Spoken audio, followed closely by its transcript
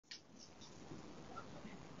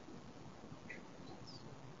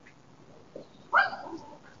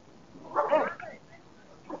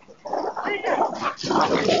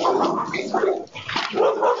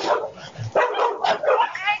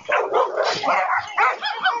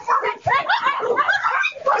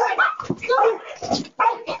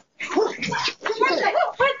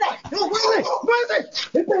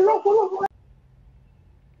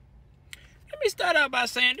by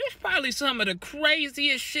saying this is probably some of the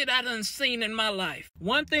craziest shit I done seen in my life.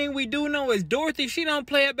 One thing we do know is Dorothy, she don't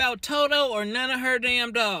play about Toto or none of her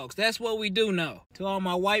damn dogs. That's what we do know. To all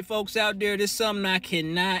my white folks out there, this is something I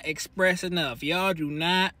cannot express enough. Y'all do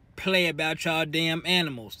not play about y'all damn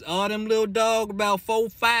animals. All them little dogs, about 4,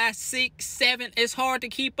 5, 6, 7. It's hard to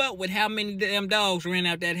keep up with how many damn dogs ran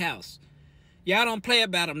out that house. Y'all don't play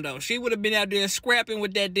about them though. She would have been out there scrapping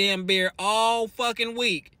with that damn bear all fucking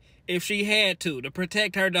week if she had to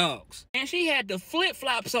protect her dogs. And she had the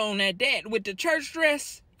flip-flops on at that with the church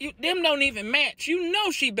dress. Them don't even match. You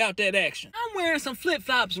know she about that action. I'm wearing some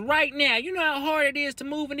flip-flops right now. You know how hard it is to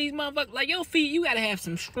move in these motherfuckers? Like, your feet, you gotta have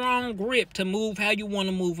some strong grip to move how you want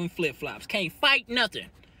to move in flip-flops. Can't fight nothing.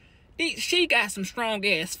 She got some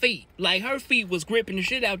strong-ass feet. Like, her feet was gripping the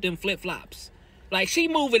shit out them flip-flops. Like, she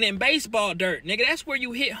moving in baseball dirt, nigga. That's where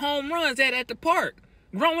you hit home runs at the park.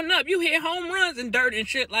 Growing up, you hit home runs in dirt and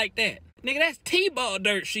shit like that. Nigga, that's T-ball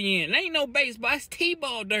dirt she in. It ain't no baseball, it's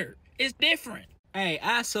T-ball dirt. It's different. Hey,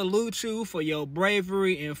 I salute you for your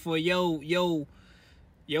bravery and for your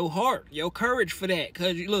heart, your courage for that.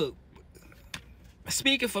 Cause look,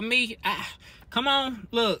 speaking for me, come on,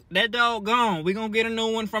 look, that dog gone. We gonna get a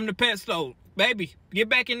new one from the pet store. Baby, get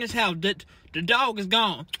back in this house. The dog is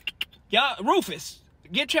gone. Y'all, Rufus,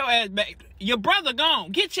 get your ass back. Your brother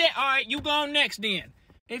gone. Get your, all right, you gone next then.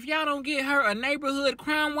 If y'all don't get her a neighborhood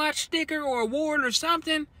Crime Watch sticker or award or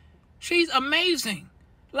something, she's amazing.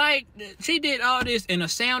 Like, she did all this in a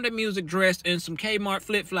Sound of Music dress and some Kmart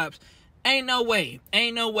flip-flops. Ain't no way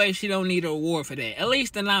she don't need an award for that. At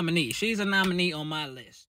least a nominee. She's a nominee on my list.